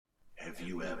Have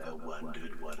you ever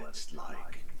wondered what it's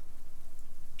like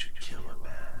to kill a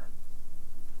man?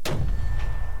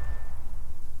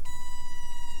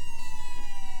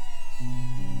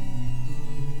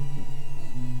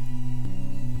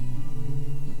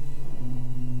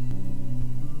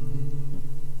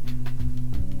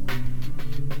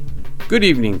 Good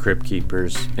evening, Crypt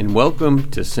Keepers, and welcome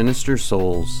to Sinister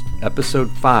Souls, Episode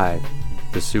 5,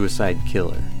 The Suicide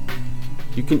Killer.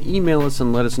 You can email us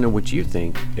and let us know what you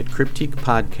think at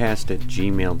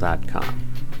cryptiquepodcast@gmail.com.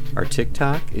 Our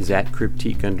TikTok is at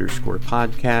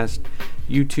cryptique_podcast,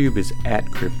 YouTube is at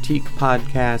Cryptique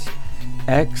Podcast,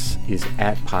 X is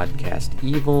at Podcast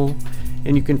Evil,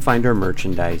 and you can find our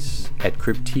merchandise at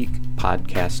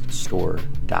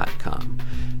cryptiquepodcaststore.com.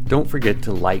 Don't forget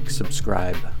to like,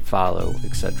 subscribe, follow,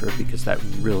 etc., because that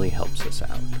really helps us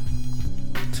out.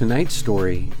 Tonight's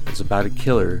story is about a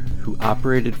killer who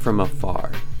operated from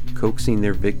afar, coaxing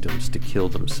their victims to kill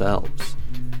themselves.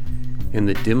 In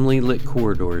the dimly lit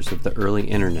corridors of the early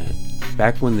internet,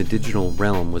 back when the digital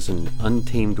realm was an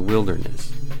untamed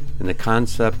wilderness, and the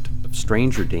concept of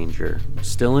stranger danger was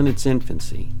still in its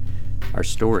infancy, our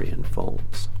story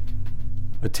unfolds.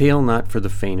 A tale not for the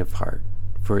faint of heart,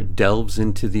 for it delves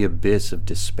into the abyss of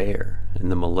despair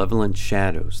and the malevolent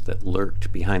shadows that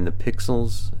lurked behind the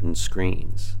pixels and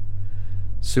screens.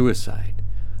 Suicide,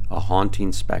 a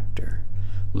haunting specter,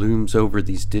 looms over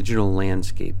these digital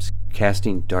landscapes,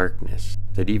 casting darkness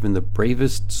that even the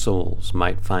bravest souls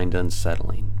might find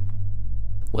unsettling.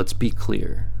 Let's be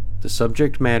clear, the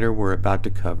subject matter we're about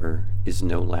to cover is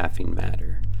no laughing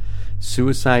matter.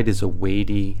 Suicide is a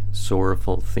weighty,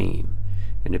 sorrowful theme,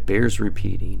 and it bears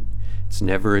repeating. It's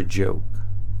never a joke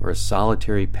or a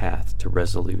solitary path to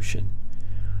resolution.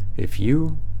 If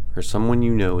you or someone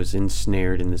you know is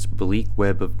ensnared in this bleak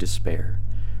web of despair,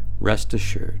 rest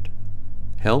assured,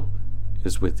 help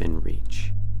is within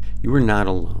reach. You are not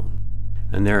alone,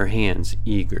 and there are hands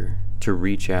eager to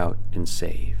reach out and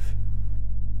save.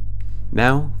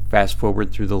 Now, fast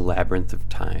forward through the labyrinth of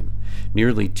time,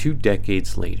 nearly 2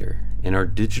 decades later, and our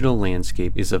digital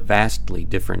landscape is a vastly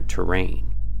different terrain.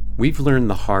 We've learned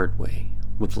the hard way,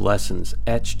 with lessons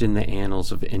etched in the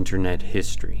annals of internet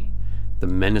history, the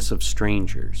menace of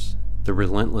strangers, the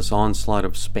relentless onslaught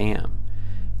of spam,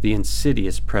 the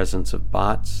insidious presence of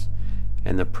bots,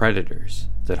 and the predators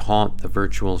that haunt the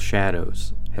virtual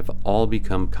shadows have all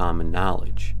become common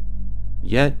knowledge.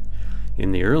 Yet,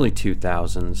 in the early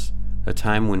 2000s, a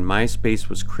time when MySpace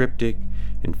was cryptic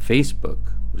and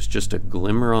Facebook was just a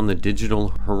glimmer on the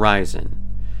digital horizon,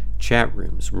 chat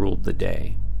rooms ruled the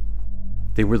day.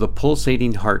 They were the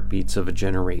pulsating heartbeats of a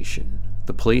generation,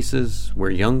 the places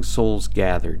where young souls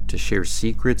gathered to share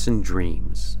secrets and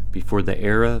dreams before the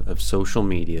era of social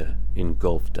media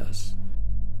engulfed us.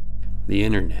 The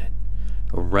internet,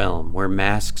 a realm where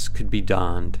masks could be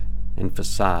donned and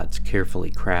facades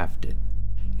carefully crafted.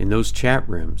 In those chat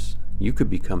rooms, you could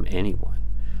become anyone,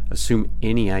 assume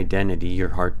any identity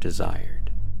your heart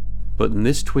desired. But in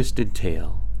this twisted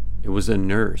tale, it was a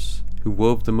nurse who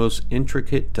wove the most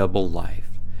intricate double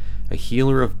life, a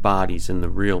healer of bodies in the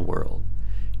real world,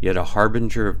 yet a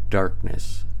harbinger of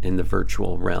darkness in the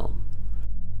virtual realm.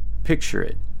 Picture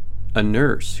it, a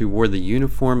nurse who wore the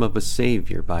uniform of a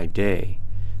savior by day,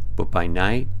 but by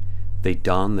night they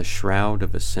donned the shroud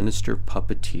of a sinister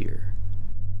puppeteer.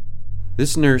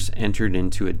 This nurse entered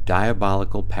into a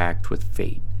diabolical pact with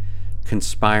fate,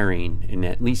 conspiring in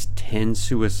at least 10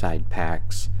 suicide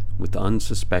pacts with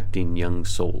unsuspecting young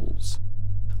souls,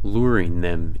 luring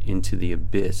them into the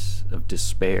abyss of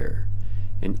despair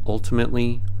and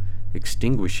ultimately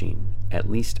extinguishing at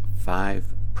least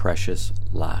 5 precious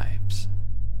lives.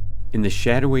 In the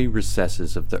shadowy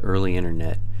recesses of the early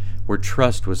internet, where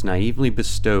trust was naively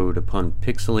bestowed upon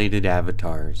pixelated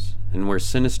avatars and where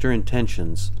sinister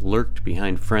intentions lurked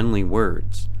behind friendly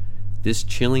words, this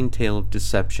chilling tale of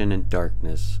deception and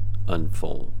darkness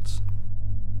unfolds.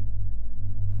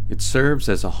 It serves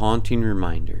as a haunting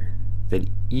reminder that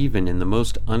even in the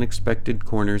most unexpected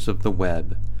corners of the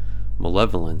web,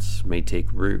 malevolence may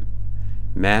take root,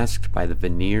 masked by the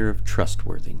veneer of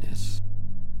trustworthiness.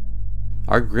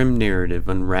 Our grim narrative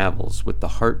unravels with the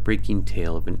heartbreaking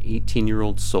tale of an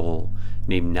 18-year-old soul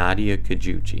named Nadia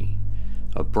Kajuchi,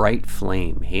 a bright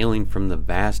flame hailing from the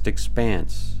vast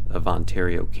expanse of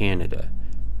Ontario, Canada,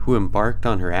 who embarked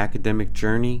on her academic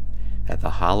journey at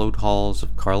the hallowed halls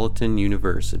of Carleton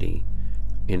University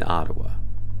in Ottawa.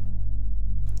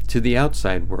 To the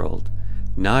outside world,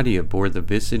 Nadia bore the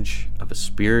visage of a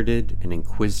spirited and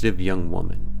inquisitive young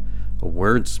woman, a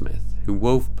wordsmith who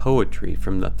wove poetry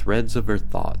from the threads of her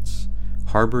thoughts,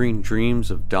 harboring dreams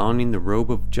of donning the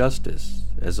robe of justice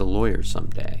as a lawyer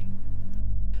someday.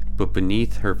 but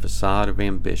beneath her facade of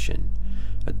ambition,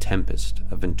 a tempest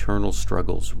of internal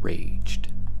struggles raged.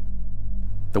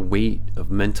 The weight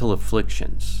of mental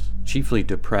afflictions, chiefly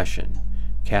depression,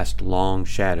 cast long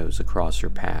shadows across her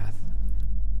path.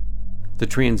 The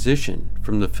transition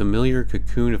from the familiar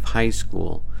cocoon of high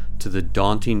school to the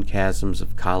daunting chasms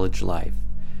of college life,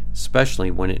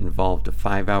 especially when it involved a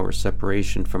 5-hour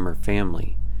separation from her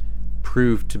family,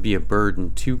 proved to be a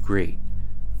burden too great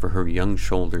for her young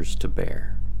shoulders to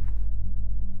bear.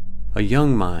 A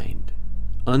young mind,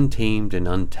 untamed and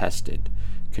untested,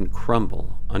 can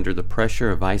crumble under the pressure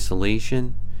of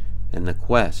isolation and the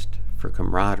quest for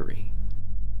camaraderie.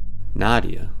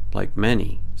 Nadia, like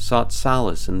many, sought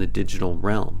solace in the digital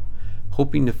realm,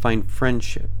 hoping to find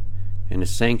friendship and a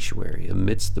sanctuary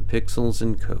amidst the pixels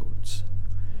and codes.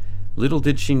 Little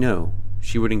did she know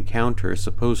she would encounter a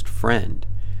supposed friend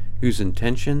whose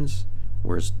intentions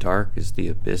were as dark as the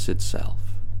abyss itself.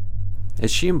 As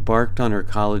she embarked on her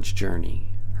college journey,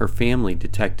 her family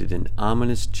detected an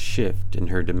ominous shift in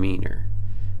her demeanor,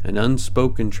 an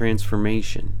unspoken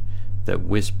transformation that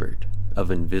whispered of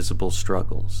invisible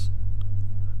struggles.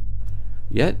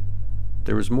 Yet,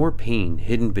 there was more pain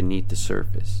hidden beneath the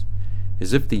surface.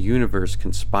 As if the universe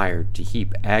conspired to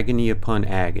heap agony upon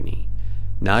agony,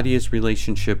 Nadia's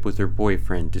relationship with her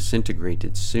boyfriend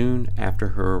disintegrated soon after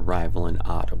her arrival in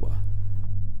Ottawa.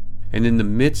 And in the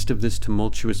midst of this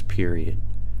tumultuous period,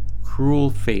 cruel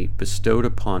fate bestowed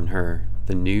upon her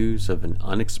the news of an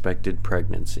unexpected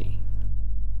pregnancy.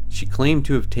 She claimed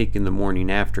to have taken the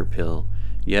morning after pill,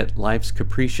 yet life's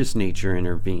capricious nature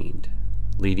intervened,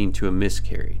 leading to a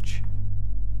miscarriage.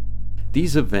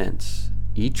 These events,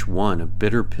 each one a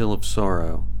bitter pill of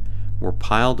sorrow, were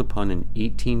piled upon an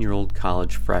 18-year-old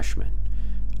college freshman,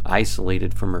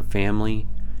 isolated from her family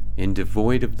and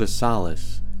devoid of the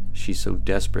solace she so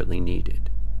desperately needed.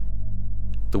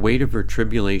 The weight of her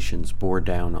tribulations bore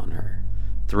down on her,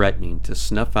 threatening to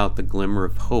snuff out the glimmer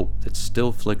of hope that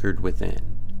still flickered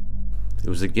within. It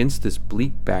was against this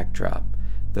bleak backdrop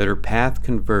that her path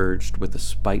converged with a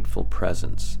spiteful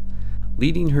presence,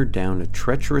 leading her down a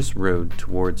treacherous road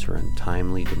towards her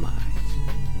untimely demise.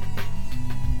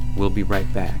 We'll be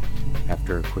right back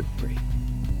after a quick break.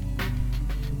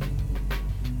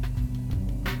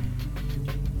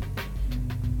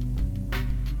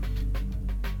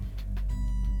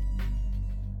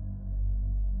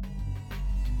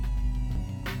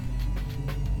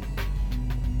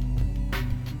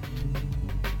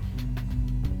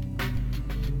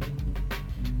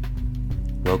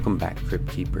 Welcome back, Crypt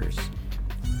Keepers.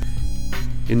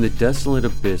 In the desolate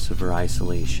abyss of her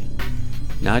isolation,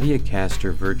 Nadia cast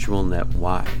her virtual net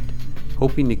wide,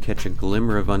 hoping to catch a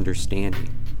glimmer of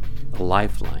understanding, a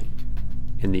lifeline,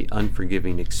 in the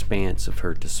unforgiving expanse of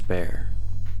her despair.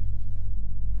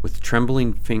 With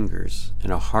trembling fingers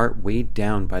and a heart weighed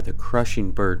down by the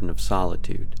crushing burden of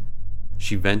solitude,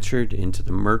 she ventured into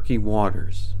the murky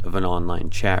waters of an online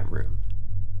chat room,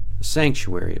 a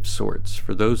sanctuary of sorts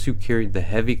for those who carried the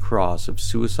heavy cross of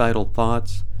suicidal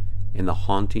thoughts and the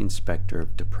haunting specter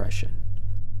of depression.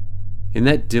 In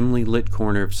that dimly lit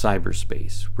corner of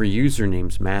cyberspace, where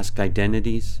usernames masked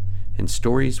identities and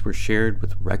stories were shared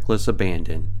with reckless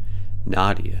abandon,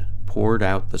 Nadia poured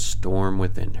out the storm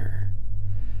within her.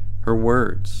 Her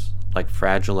words, like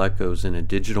fragile echoes in a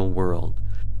digital world,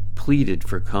 pleaded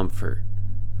for comfort,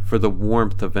 for the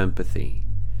warmth of empathy,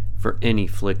 for any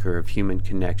flicker of human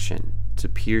connection to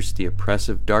pierce the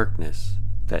oppressive darkness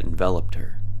that enveloped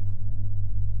her.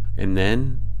 And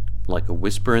then, like a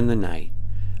whisper in the night,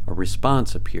 a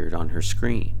response appeared on her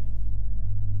screen.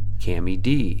 Cammy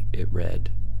D, it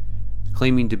read,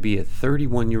 claiming to be a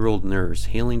 31-year-old nurse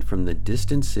hailing from the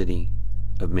distant city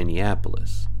of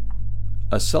Minneapolis.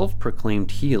 A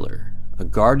self-proclaimed healer, a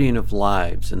guardian of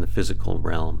lives in the physical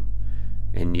realm,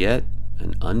 and yet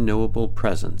an unknowable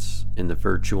presence in the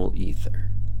virtual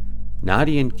ether.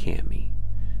 Nadia and Cammy,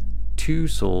 two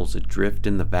souls adrift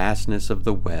in the vastness of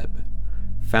the web,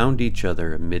 found each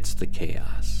other amidst the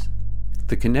chaos.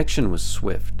 The connection was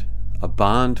swift, a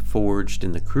bond forged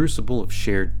in the crucible of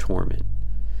shared torment.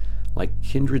 Like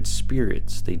kindred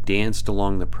spirits, they danced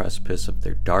along the precipice of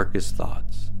their darkest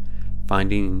thoughts,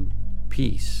 finding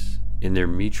peace in their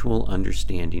mutual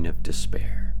understanding of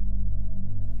despair.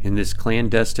 In this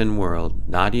clandestine world,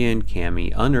 Nadia and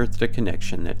Cammy unearthed a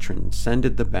connection that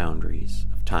transcended the boundaries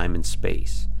of time and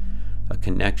space, a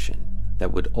connection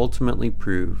that would ultimately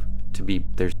prove to be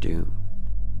their doom.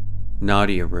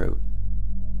 Nadia wrote,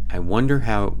 "I wonder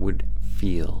how it would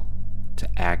feel to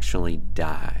actually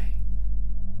die."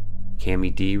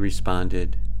 Cammy D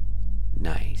responded,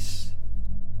 "Nice."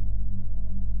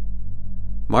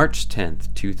 March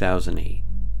 10th, 2008.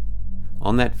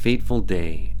 On that fateful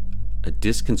day, a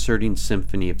disconcerting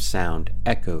symphony of sound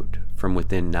echoed from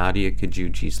within Nadia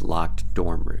Kajuji's locked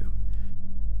dorm room.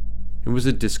 It was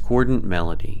a discordant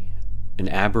melody, an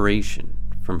aberration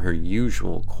from her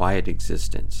usual quiet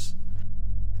existence.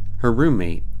 Her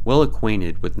roommate, well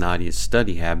acquainted with Nadia's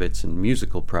study habits and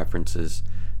musical preferences,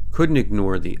 couldn't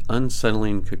ignore the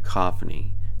unsettling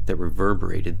cacophony that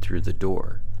reverberated through the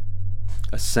door.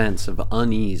 A sense of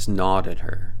unease gnawed at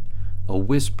her, a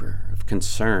whisper of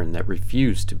concern that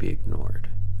refused to be ignored.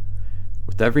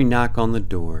 With every knock on the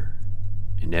door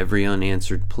and every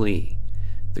unanswered plea,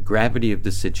 the gravity of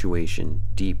the situation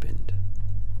deepened.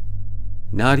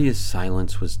 Nadia's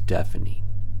silence was deafening,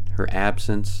 her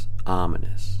absence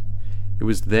ominous. It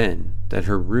was then that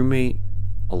her roommate,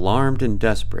 alarmed and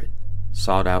desperate,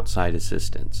 sought outside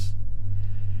assistance.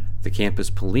 The campus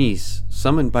police,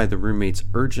 summoned by the roommate's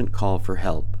urgent call for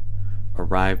help,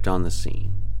 arrived on the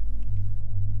scene.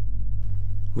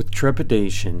 With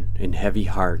trepidation and heavy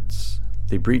hearts,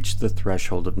 they breached the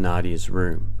threshold of Nadia's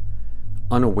room,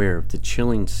 unaware of the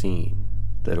chilling scene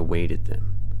that awaited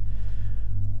them.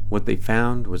 What they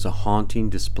found was a haunting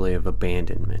display of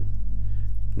abandonment.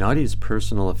 Nadia's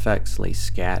personal effects lay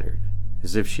scattered,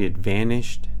 as if she had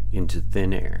vanished into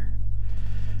thin air.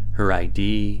 Her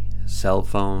ID, cell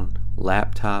phone,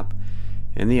 laptop,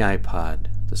 and the iPod,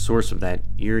 the source of that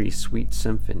eerie sweet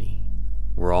symphony,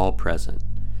 were all present,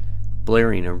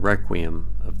 blaring a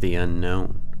requiem of the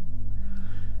unknown.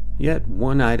 Yet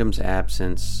one item's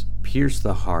absence pierced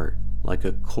the heart like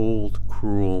a cold,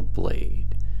 cruel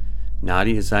blade.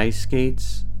 Nadia's ice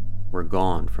skates were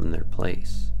gone from their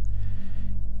place.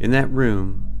 In that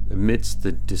room, amidst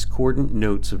the discordant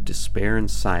notes of despair and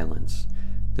silence,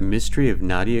 the mystery of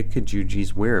Nadia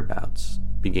Kajuji's whereabouts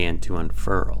began to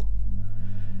unfurl.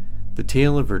 The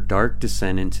tale of her dark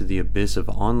descent into the abyss of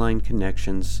online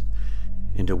connections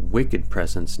and a wicked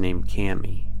presence named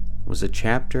Cami was a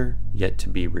chapter yet to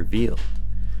be revealed,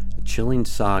 a chilling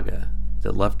saga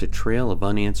that left a trail of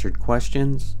unanswered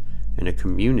questions and a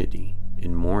community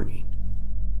in mourning.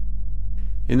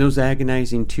 In those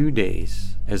agonizing 2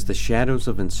 days, as the shadows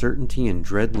of uncertainty and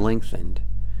dread lengthened,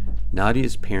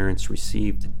 Nadia's parents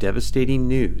received the devastating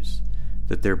news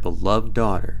that their beloved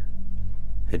daughter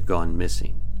had gone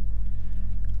missing.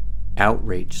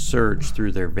 Outrage surged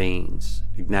through their veins,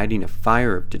 igniting a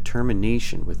fire of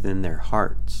determination within their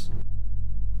hearts.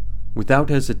 Without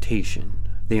hesitation,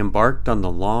 they embarked on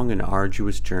the long and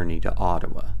arduous journey to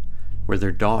Ottawa, where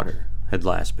their daughter had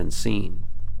last been seen.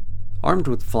 Armed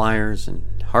with flyers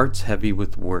and hearts heavy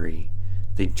with worry,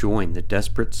 they joined the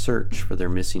desperate search for their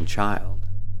missing child.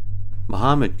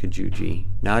 Muhammad Kajuji,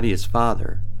 Nadia's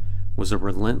father, was a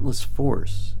relentless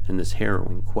force in this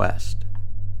harrowing quest.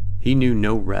 He knew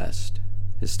no rest,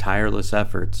 his tireless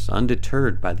efforts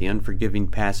undeterred by the unforgiving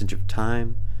passage of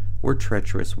time or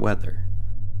treacherous weather.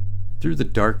 Through the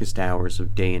darkest hours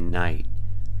of day and night,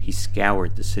 he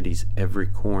scoured the city's every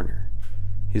corner,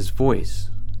 his voice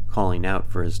calling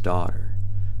out for his daughter,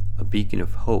 a beacon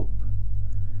of hope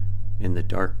in the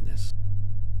darkness.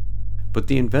 But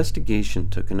the investigation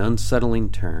took an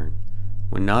unsettling turn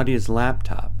when Nadia's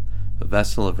laptop, a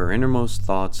vessel of her innermost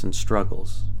thoughts and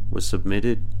struggles, was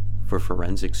submitted for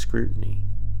forensic scrutiny.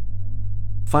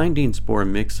 Findings bore a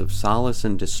mix of solace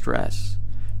and distress,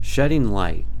 shedding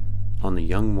light on the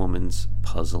young woman's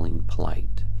puzzling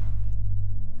plight.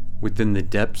 Within the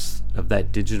depths of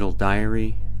that digital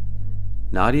diary,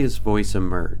 Nadia's voice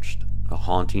emerged, a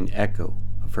haunting echo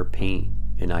of her pain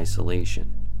and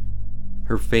isolation.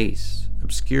 Her face,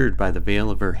 obscured by the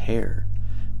veil of her hair,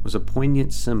 was a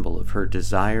poignant symbol of her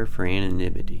desire for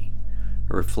anonymity,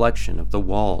 a reflection of the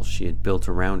walls she had built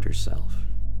around herself.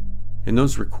 In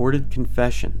those recorded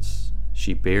confessions,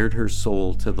 she bared her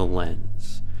soul to the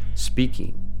lens,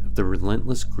 speaking of the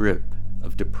relentless grip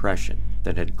of depression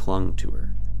that had clung to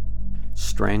her,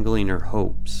 strangling her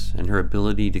hopes and her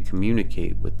ability to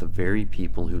communicate with the very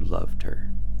people who loved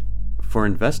her. For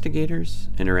investigators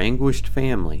and her anguished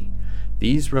family,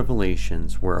 these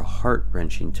revelations were a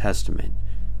heart-wrenching testament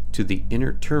to the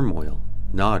inner turmoil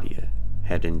Nadia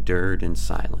had endured in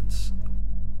silence.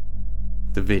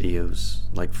 The videos,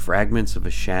 like fragments of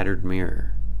a shattered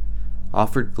mirror,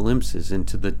 offered glimpses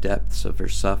into the depths of her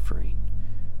suffering,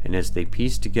 and as they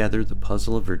pieced together the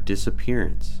puzzle of her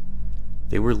disappearance,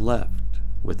 they were left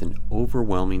with an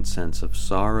overwhelming sense of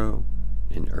sorrow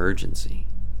and urgency.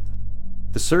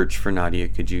 The search for Nadia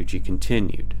Kajuji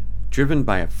continued, driven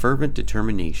by a fervent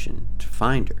determination to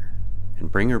find her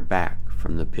and bring her back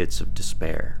from the pits of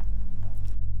despair.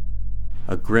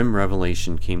 A grim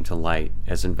revelation came to light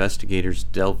as investigators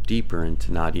delved deeper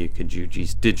into Nadia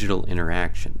Kajuji's digital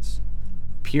interactions.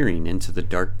 peering into the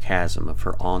dark chasm of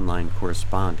her online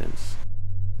correspondence.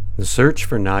 The search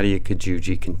for Nadia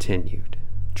Kajuji continued,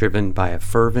 driven by a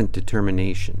fervent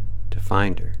determination to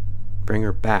find her, bring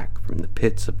her back from the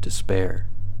pits of despair.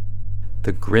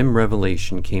 The grim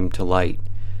revelation came to light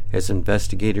as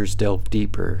investigators delved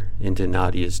deeper into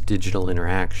Nadia's digital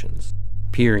interactions,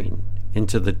 peering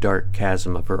into the dark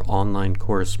chasm of her online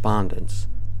correspondence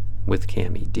with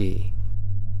Cami D.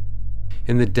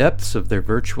 In the depths of their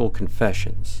virtual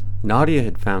confessions, Nadia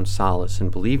had found solace in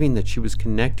believing that she was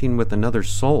connecting with another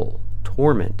soul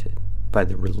tormented by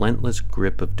the relentless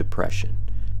grip of depression.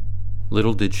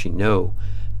 Little did she know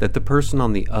that the person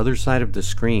on the other side of the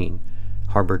screen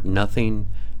harbored nothing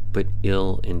but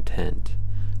ill intent,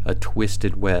 a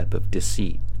twisted web of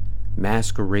deceit,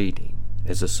 masquerading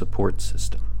as a support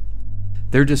system.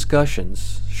 Their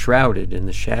discussions, shrouded in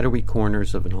the shadowy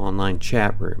corners of an online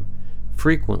chat room,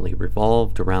 frequently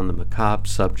revolved around the macabre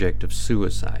subject of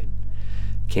suicide.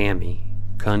 Cami,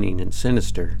 cunning and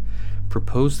sinister,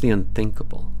 proposed the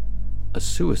unthinkable, a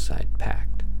suicide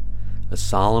pact, a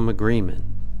solemn agreement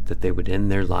that they would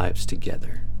end their lives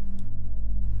together.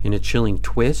 In a chilling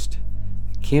twist,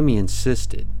 Cami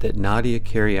insisted that Nadia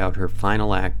carry out her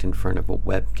final act in front of a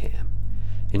webcam,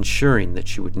 ensuring that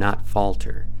she would not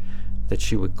falter, that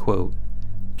she would, quote,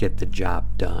 get the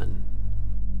job done.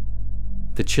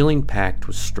 The chilling pact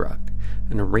was struck,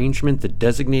 an arrangement that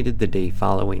designated the day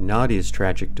following Nadia's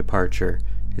tragic departure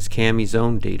as Cami's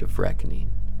own date of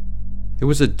reckoning. It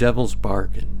was a devil's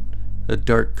bargain, a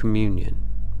dark communion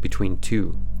between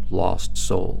two lost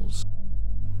souls.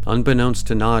 Unbeknownst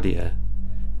to Nadia,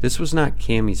 this was not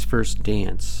Cami's first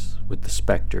dance with the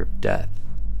specter of death.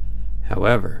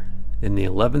 However, in the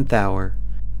 11th hour,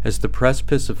 as the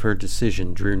precipice of her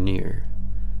decision drew near,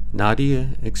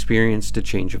 Nadia experienced a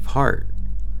change of heart.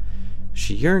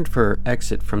 She yearned for her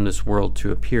exit from this world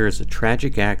to appear as a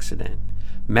tragic accident,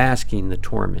 masking the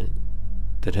torment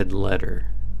that had led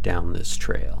her down this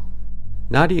trail.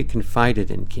 Nadia confided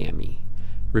in Cami,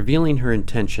 revealing her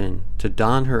intention to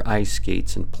don her ice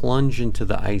skates and plunge into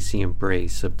the icy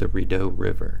embrace of the Rideau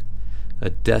River, a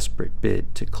desperate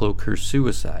bid to cloak her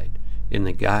suicide in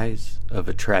the guise of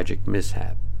a tragic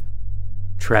mishap.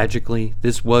 Tragically,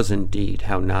 this was indeed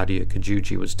how Nadia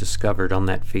Kajuji was discovered on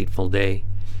that fateful day,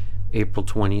 April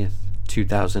 20th,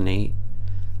 2008,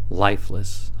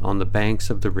 lifeless on the banks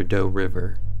of the Rideau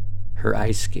River, her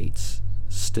ice skates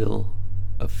still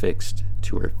affixed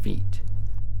to her feet.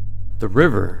 The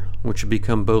river, which had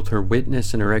become both her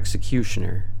witness and her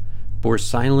executioner, bore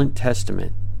silent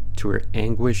testament to her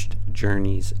anguished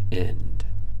journey's end.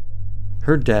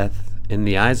 Her death, in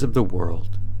the eyes of the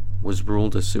world, was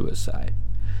ruled a suicide,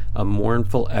 a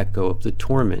mournful echo of the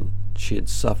torment she had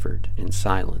suffered in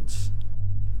silence.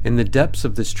 In the depths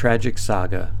of this tragic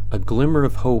saga, a glimmer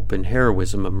of hope and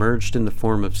heroism emerged in the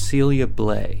form of Celia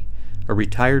Blay, a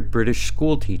retired British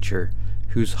schoolteacher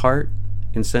whose heart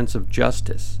and sense of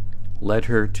justice led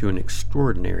her to an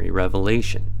extraordinary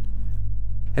revelation.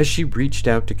 As she reached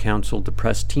out to counsel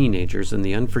depressed teenagers in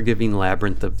the unforgiving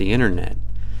labyrinth of the internet,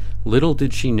 little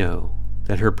did she know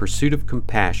that her pursuit of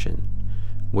compassion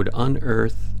would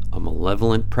unearth a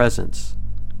malevolent presence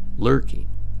lurking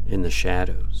in the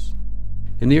shadows.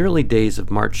 In the early days of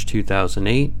March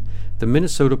 2008, the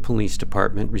Minnesota Police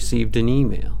Department received an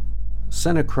email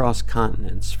sent across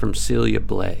continents from Celia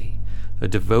Blay, a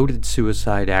devoted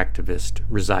suicide activist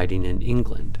residing in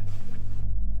England.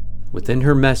 Within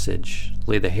her message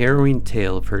lay the harrowing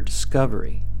tale of her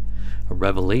discovery, a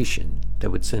revelation that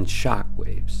would send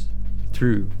shockwaves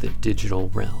through the digital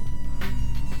realm.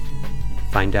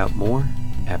 Find out more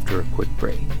after a quick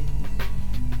break.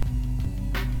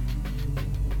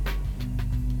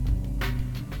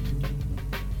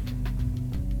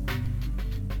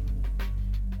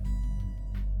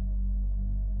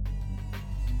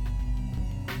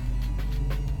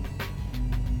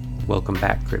 Welcome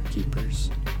back, Crypt Keepers.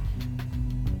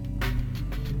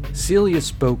 Celia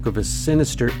spoke of a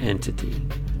sinister entity,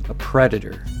 a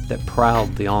predator that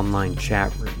prowled the online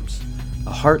chat rooms,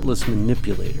 a heartless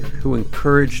manipulator who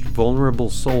encouraged vulnerable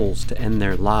souls to end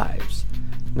their lives,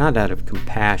 not out of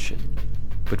compassion,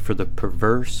 but for the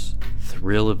perverse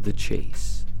thrill of the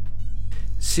chase.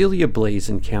 Celia Blay's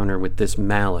encounter with this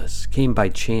malice came by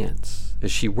chance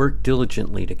as she worked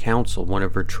diligently to counsel one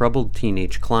of her troubled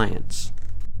teenage clients.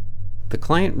 The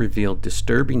client revealed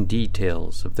disturbing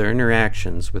details of their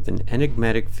interactions with an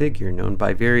enigmatic figure known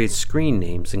by various screen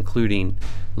names including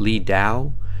Lee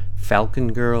Dow,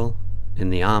 Falcon Girl,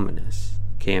 and the ominous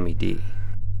Cami D.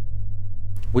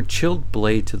 What chilled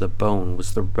Blay to the bone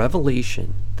was the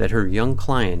revelation that her young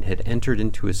client had entered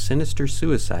into a sinister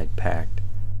suicide pact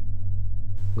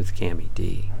with Cammy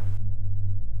D.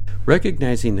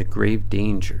 Recognizing the grave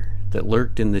danger that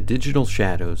lurked in the digital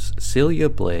shadows, Celia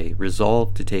Blay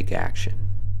resolved to take action.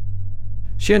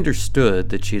 She understood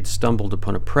that she had stumbled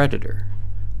upon a predator,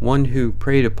 one who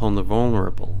preyed upon the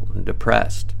vulnerable and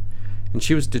depressed, and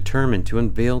she was determined to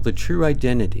unveil the true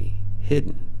identity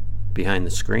hidden behind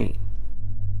the screen.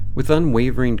 With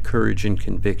unwavering courage and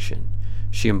conviction,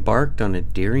 she embarked on a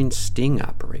daring sting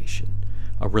operation,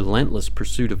 a relentless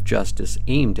pursuit of justice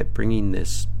aimed at bringing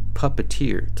this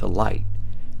puppeteer to light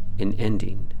and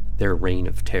ending their reign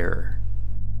of terror.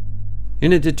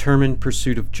 In a determined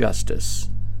pursuit of justice,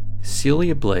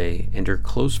 Celia Blay and her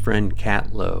close friend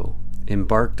Kat Lowe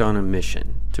embarked on a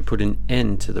mission to put an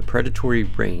end to the predatory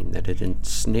reign that had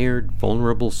ensnared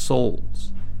vulnerable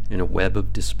souls in a web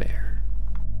of despair.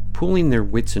 Pooling their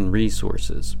wits and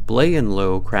resources, Blay and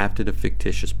Lowe crafted a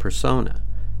fictitious persona,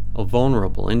 a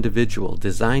vulnerable individual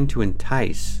designed to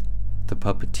entice the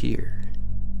puppeteer.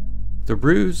 The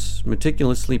ruse,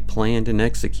 meticulously planned and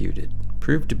executed,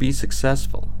 proved to be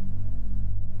successful.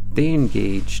 They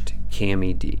engaged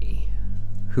Cammy D,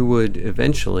 who would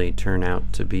eventually turn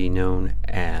out to be known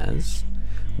as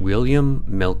William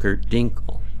Melkert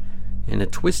Dinkle, in a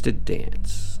twisted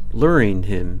dance, luring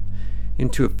him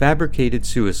into a fabricated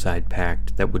suicide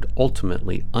pact that would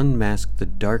ultimately unmask the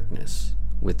darkness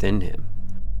within him.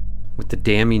 With the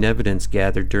damning evidence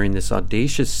gathered during this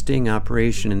audacious sting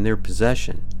operation in their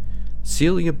possession,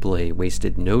 Celia Blay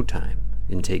wasted no time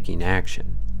in taking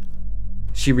action.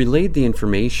 She relayed the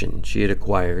information she had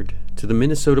acquired to the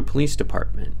Minnesota Police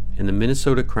Department and the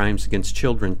Minnesota Crimes Against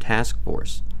Children Task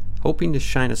Force, hoping to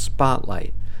shine a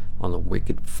spotlight on the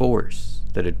wicked force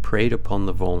that had preyed upon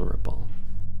the vulnerable.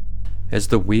 As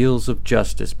the wheels of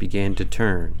justice began to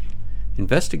turn,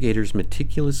 investigators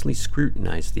meticulously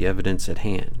scrutinized the evidence at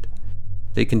hand.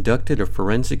 They conducted a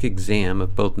forensic exam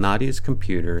of both Nadia's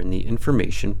computer and the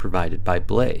information provided by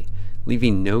Blay,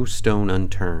 leaving no stone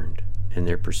unturned in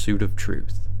their pursuit of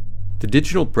truth. The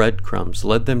digital breadcrumbs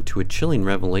led them to a chilling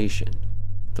revelation.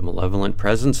 The malevolent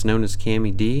presence known as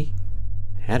Cammy D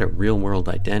had a real-world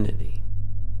identity.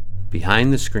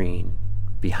 Behind the screen,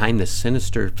 behind the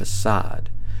sinister facade,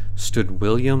 stood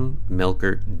William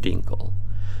Melkert Dinkle,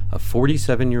 a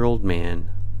 47-year-old man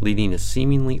leading a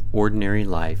seemingly ordinary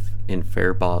life in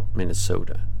Faribault,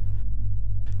 Minnesota.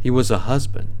 He was a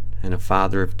husband and a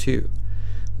father of two,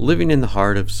 living in the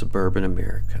heart of suburban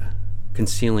America,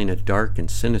 concealing a dark and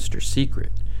sinister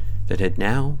secret that had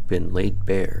now been laid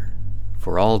bare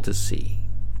for all to see.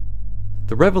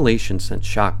 The revelation sent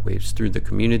shockwaves through the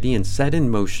community and set in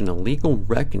motion a legal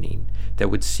reckoning that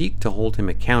would seek to hold him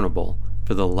accountable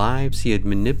for the lives he had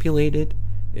manipulated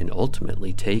and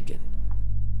ultimately taken.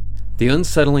 The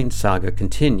unsettling saga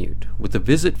continued with a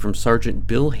visit from Sergeant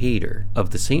Bill Hayter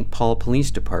of the St. Paul Police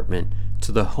Department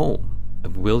to the home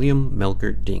of William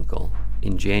Melkert Dinkle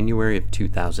in January of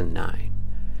 2009.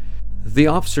 The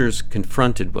officers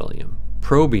confronted William,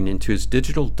 probing into his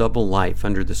digital double life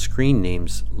under the screen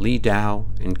names Lee Dow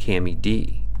and Cammy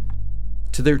D.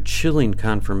 To their chilling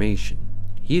confirmation,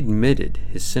 he admitted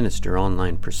his sinister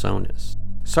online personas.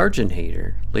 Sergeant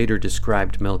Hayter later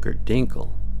described Melkert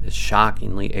Dinkle as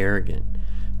shockingly arrogant,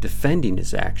 defending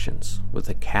his actions with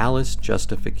a callous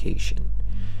justification.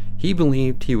 He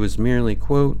believed he was merely,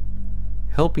 quote,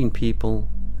 helping people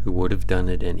who would have done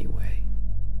it anyway.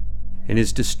 In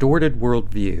his distorted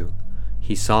worldview,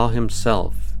 he saw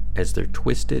himself as their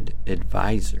twisted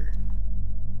advisor.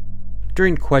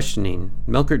 During questioning,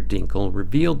 Melkert Dinkle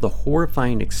revealed the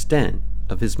horrifying extent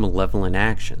of his malevolent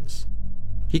actions.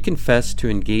 He confessed to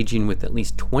engaging with at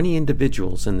least 20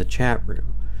 individuals in the chat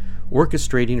room,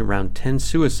 orchestrating around 10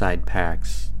 suicide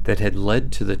pacts that had led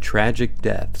to the tragic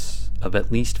deaths of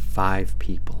at least 5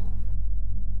 people.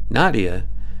 Nadia,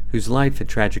 whose life had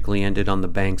tragically ended on the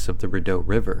banks of the Rideau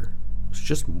River, was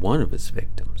just one of his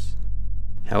victims.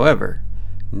 However,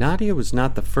 Nadia was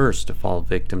not the first to fall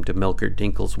victim to Melkert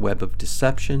Dinkle's web of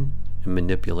deception and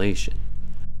manipulation.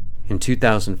 In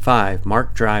 2005,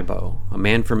 Mark Drybow, a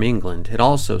man from England, had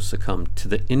also succumbed to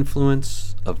the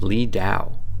influence of Lee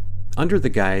Dow. Under the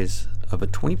guise of a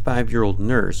 25-year-old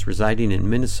nurse residing in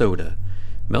Minnesota,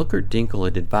 Melkert Dinkle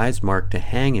had advised Mark to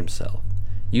hang himself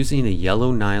using a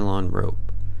yellow nylon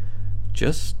rope,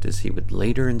 just as he would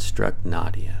later instruct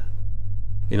Nadia.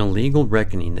 In a legal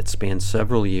reckoning that spanned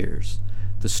several years,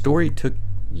 the story took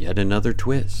yet another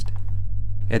twist.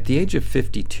 At the age of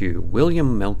 52,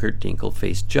 William Melkert Dinkle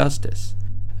faced justice,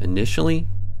 initially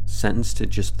sentenced to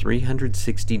just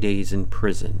 360 days in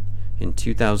prison in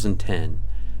 2010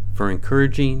 for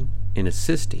encouraging and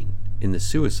assisting in the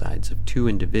suicides of 2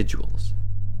 individuals.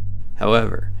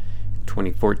 However, in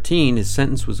 2014, his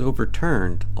sentence was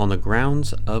overturned on the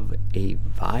grounds of a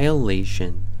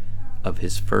violation of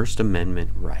his First Amendment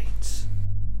rights.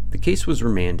 The case was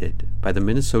remanded by the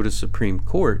Minnesota Supreme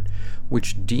Court,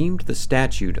 which deemed the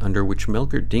statute under which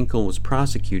Melker Dinkel was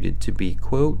prosecuted to be,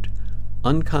 quote,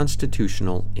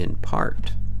 unconstitutional in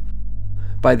part.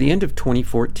 By the end of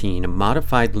 2014, a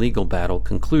modified legal battle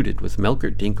concluded with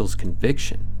Melker Dinkel's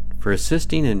conviction for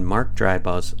assisting in Mark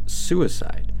Drybaugh's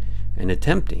suicide and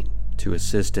attempting to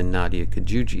assist in Nadia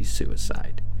Kajuji's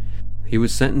suicide. He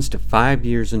was sentenced to 5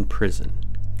 years in prison,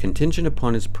 contingent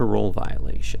upon his parole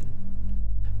violation.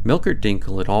 Melker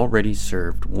Dinkel had already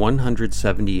served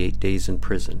 178 days in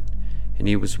prison, and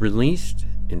he was released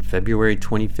in February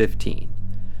 2015,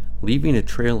 leaving a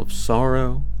trail of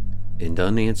sorrow and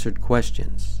unanswered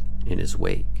questions in his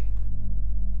wake.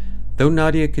 Though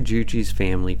Nadia Kajuji's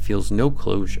family feels no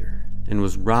closure and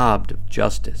was robbed of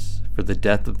justice for the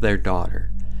death of their daughter,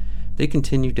 they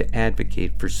continue to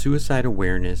advocate for suicide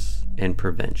awareness and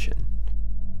prevention.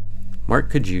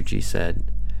 Mark Kajuji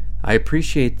said, "I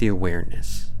appreciate the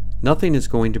awareness. Nothing is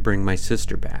going to bring my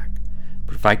sister back,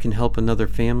 but if I can help another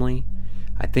family,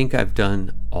 I think I've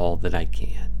done all that I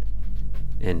can."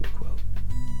 End quote.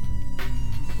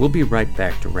 We'll be right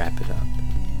back to wrap it up.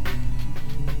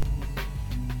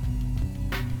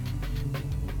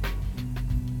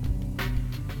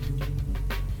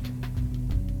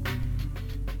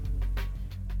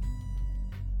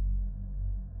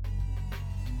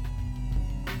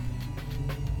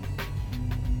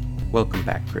 Welcome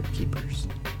back, Crypt Keepers.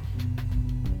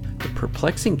 The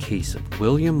perplexing case of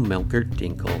William Melker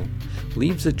Dinkel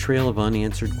leaves a trail of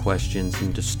unanswered questions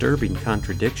and disturbing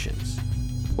contradictions.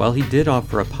 While he did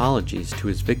offer apologies to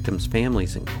his victims'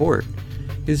 families in court,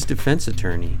 his defense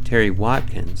attorney, Terry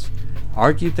Watkins,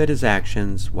 argued that his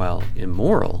actions, while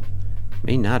immoral,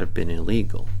 may not have been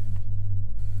illegal.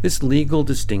 This legal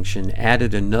distinction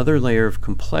added another layer of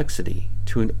complexity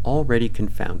to an already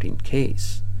confounding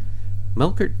case.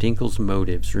 Melker Dinkel's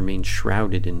motives remain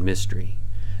shrouded in mystery,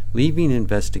 leaving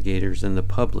investigators and the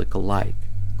public alike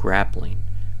grappling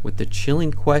with the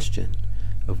chilling question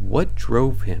of what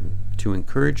drove him to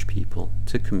encourage people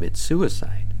to commit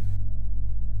suicide.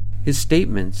 His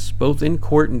statements, both in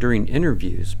court and during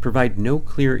interviews, provide no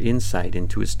clear insight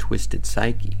into his twisted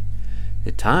psyche.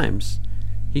 At times,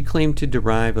 he claimed to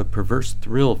derive a perverse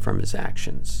thrill from his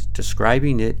actions,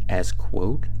 describing it as,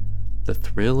 quote, the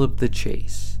thrill of the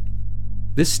chase.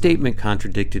 This statement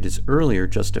contradicted his earlier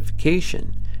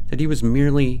justification that he was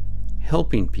merely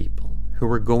helping people who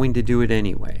were going to do it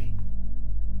anyway.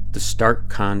 The stark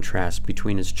contrast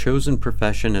between his chosen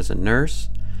profession as a nurse,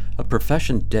 a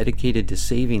profession dedicated to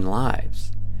saving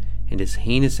lives, and his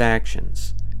heinous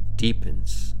actions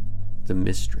deepens the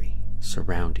mystery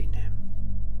surrounding him.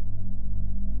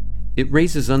 It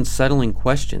raises unsettling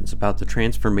questions about the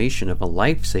transformation of a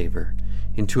lifesaver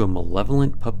into a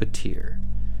malevolent puppeteer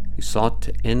who sought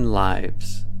to end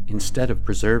lives instead of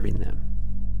preserving them.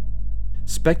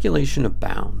 Speculation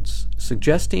abounds,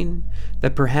 suggesting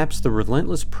that perhaps the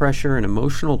relentless pressure and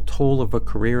emotional toll of a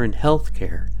career in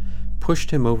healthcare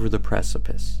pushed him over the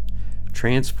precipice,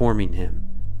 transforming him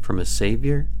from a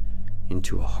savior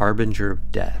into a harbinger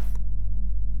of death.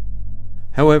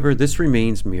 However, this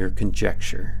remains mere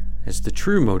conjecture, as the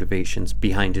true motivations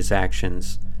behind his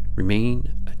actions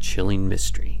remain a chilling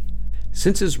mystery.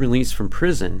 Since his release from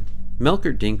prison,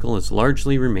 Melker Dinkel has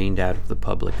largely remained out of the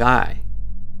public eye.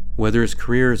 Whether his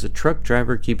career as a truck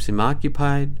driver keeps him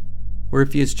occupied, or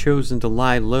if he has chosen to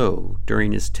lie low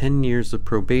during his 10 years of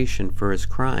probation for his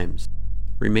crimes,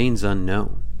 remains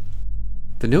unknown.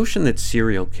 The notion that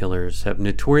serial killers have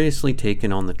notoriously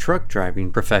taken on the truck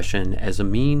driving profession as a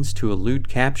means to elude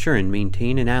capture and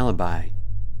maintain an alibi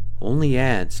only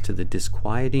adds to the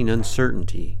disquieting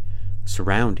uncertainty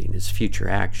surrounding his future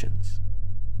actions.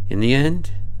 In the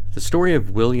end, the story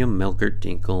of William Melker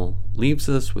Dinkel leaves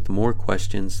us with more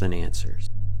questions than answers,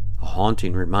 a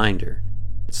haunting reminder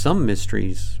that some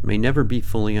mysteries may never be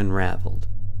fully unraveled,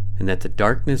 and that the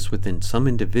darkness within some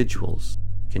individuals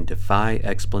can defy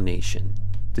explanation.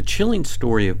 The chilling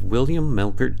story of William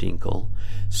Melker Dinkel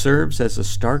serves as a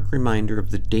stark reminder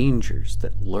of the dangers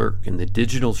that lurk in the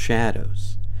digital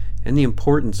shadows and the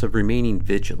importance of remaining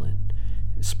vigilant,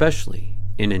 especially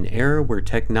in an era where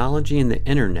technology and the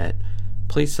internet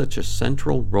play such a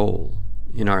central role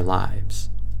in our lives.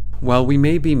 While we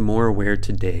may be more aware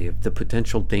today of the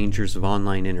potential dangers of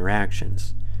online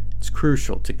interactions, it's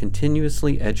crucial to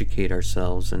continuously educate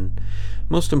ourselves and,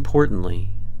 most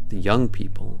importantly, the young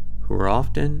people who are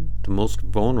often the most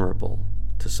vulnerable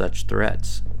to such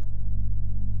threats.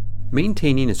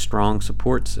 Maintaining a strong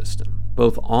support system,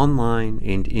 both online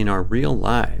and in our real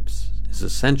lives, is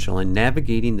essential in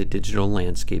navigating the digital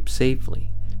landscape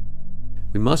safely.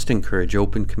 We must encourage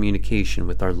open communication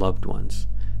with our loved ones,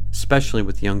 especially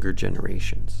with younger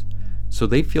generations, so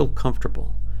they feel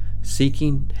comfortable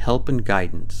seeking help and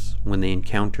guidance when they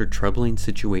encounter troubling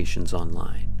situations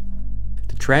online.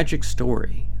 The tragic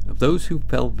story of those who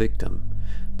fell victim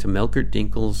to Melkert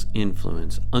Dinkel's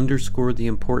influence underscore the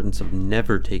importance of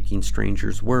never taking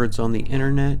strangers' words on the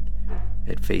internet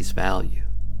at face value.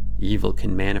 Evil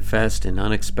can manifest in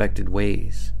unexpected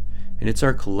ways, and it's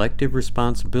our collective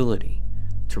responsibility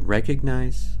to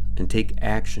recognize and take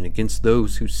action against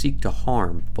those who seek to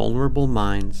harm vulnerable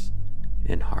minds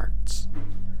and hearts.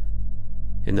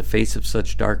 In the face of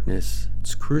such darkness,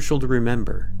 it's crucial to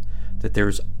remember that there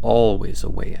is always a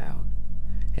way out,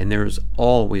 and there is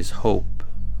always hope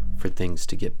for things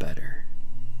to get better.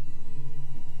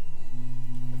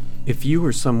 If you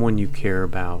or someone you care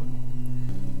about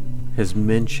has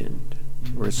mentioned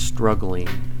or is struggling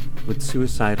with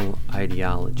suicidal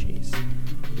ideologies,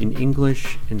 in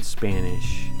English and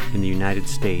Spanish in the United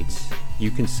States, you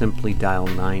can simply dial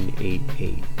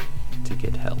 988 to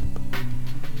get help.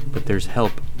 But there's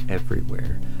help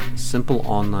everywhere. A simple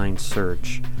online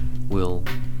search will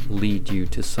lead you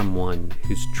to someone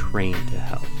who's trained to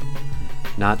help,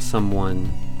 not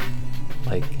someone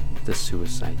like the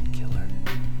suicide killer.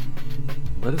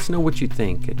 Let us know what you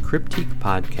think at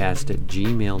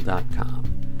cryptiquepodcast@gmail.com.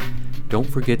 Don't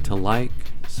forget to like,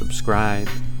 subscribe,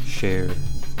 share,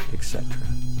 etc.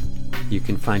 You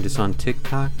can find us on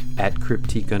TikTok at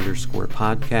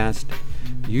cryptique_podcast,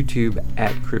 YouTube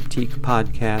at Cryptique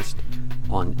Podcast,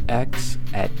 on X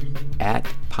at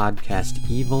Podcast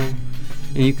Evil,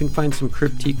 and you can find some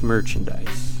Cryptique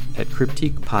merchandise at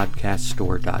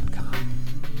cryptiquepodcaststore.com.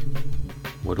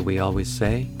 What do we always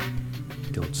say?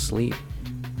 Don't sleep.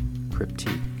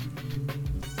 Cryptique.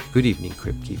 Good evening,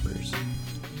 Crypt Keepers.